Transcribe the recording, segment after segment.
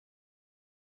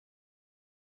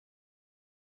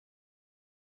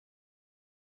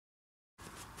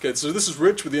Okay, so this is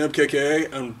Rich with the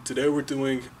MKKA, and today we're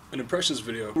doing an impressions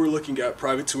video. We're looking at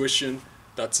private tuition,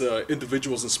 that's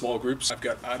individuals in small groups. I've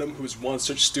got Adam, who's one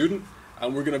such student,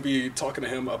 and we're going to be talking to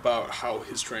him about how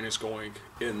his training is going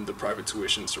in the private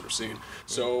tuition sort of scene.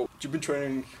 So, you've been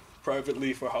training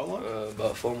privately for how long?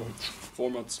 About 4 months.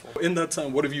 4 months. In that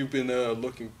time, what have you been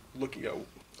looking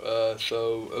at?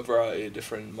 So a variety of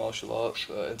different martial arts,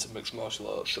 intermixed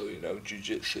martial arts, so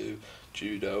jiu-jitsu,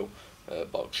 judo,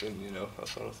 boxing, that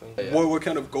sort of thing. Yeah. What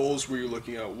kind of goals were you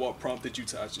looking at? What prompted you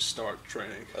to actually start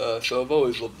training? So I've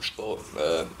always loved the sport,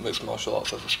 mixed martial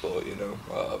arts as a sport,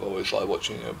 I've always liked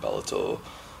watching Bellator,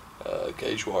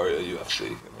 Cage Warrior, UFC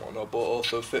and whatnot, but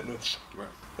also fitness. Right.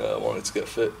 I wanted to get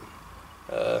fit,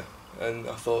 and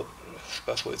I thought it's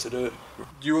the best way to do it.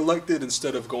 You elected,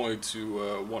 instead of going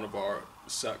to one of our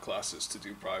SAT classes, to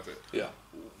do private. Yeah.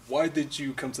 Why did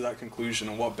you come to that conclusion,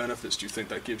 and what benefits do you think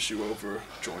that gives you over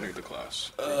joining the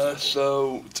class?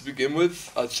 So to begin with,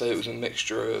 I'd say it was a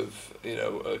mixture of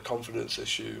a confidence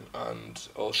issue and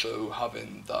also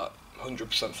having that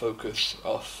 100% focus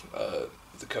off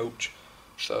the coach.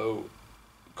 So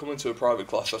coming to a private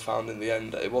class, I found in the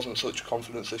end it wasn't such a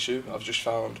confidence issue. I've just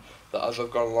found that as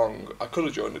I've gone along, I could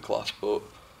have joined the class, but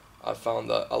I found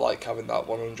that I like having that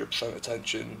 100%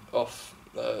 attention off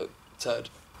Ted,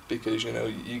 because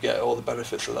you get all the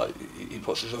benefits of that. He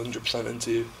puts his 100%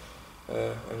 into you,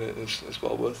 and it's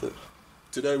well worth it.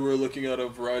 Today we're looking at a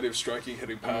variety of striking,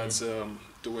 hitting pads,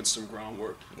 doing some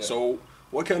groundwork. Yeah. So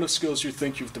what kind of skills do you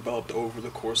think you've developed over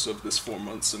the course of this 4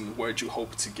 months, and where do you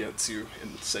hope to get to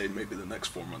in, say, maybe the next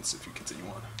 4 months if you continue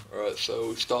on? Alright, so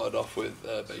we started off with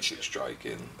basic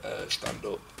striking,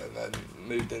 stand-up, and then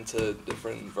moved into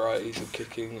different varieties of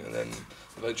kicking, and then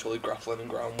eventually grappling and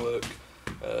groundwork.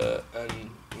 And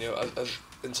as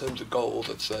in terms of goals,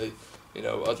 I'd say,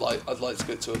 I'd like to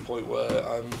get to a point where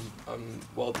I'm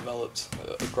well developed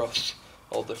across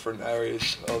all different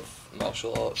areas of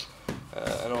martial arts,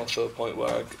 and also a point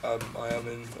where I am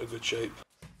in a good shape.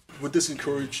 Would this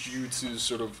encourage you to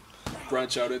sort of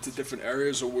branch out into different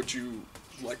areas, or would you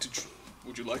like to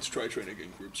try training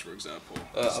in groups, for example?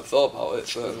 I've thought about it,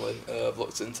 certainly. I've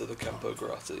looked into the Kenpo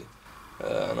karate,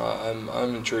 and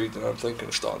I'm intrigued, and I'm thinking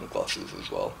of starting the classes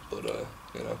as well. But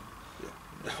Yeah.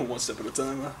 One step at a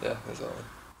time, huh? Yeah, exactly.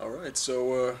 All right,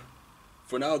 so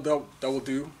for now that will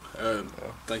do. Yeah.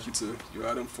 Thank you to you,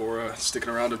 Adam, for sticking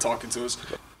around and talking to us.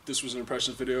 This was an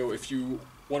impressions video. If you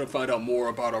want to find out more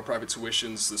about our private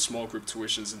tuitions, the small group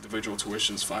tuitions, individual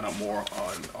tuitions, find out more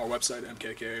on our website,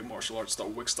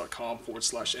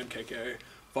 mkkamartialarts.wix.com/MKKA.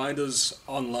 Find us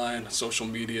online, social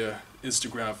media,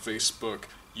 Instagram, Facebook,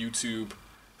 YouTube,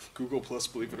 Google Plus,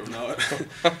 believe it or not.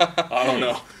 I don't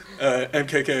know.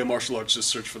 MKKA Martial Arts, just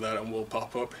search for that and we'll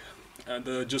pop up. And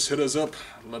just hit us up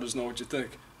and let us know what you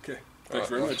think. Okay, thanks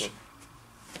very much.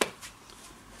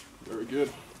 Very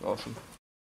good. Awesome.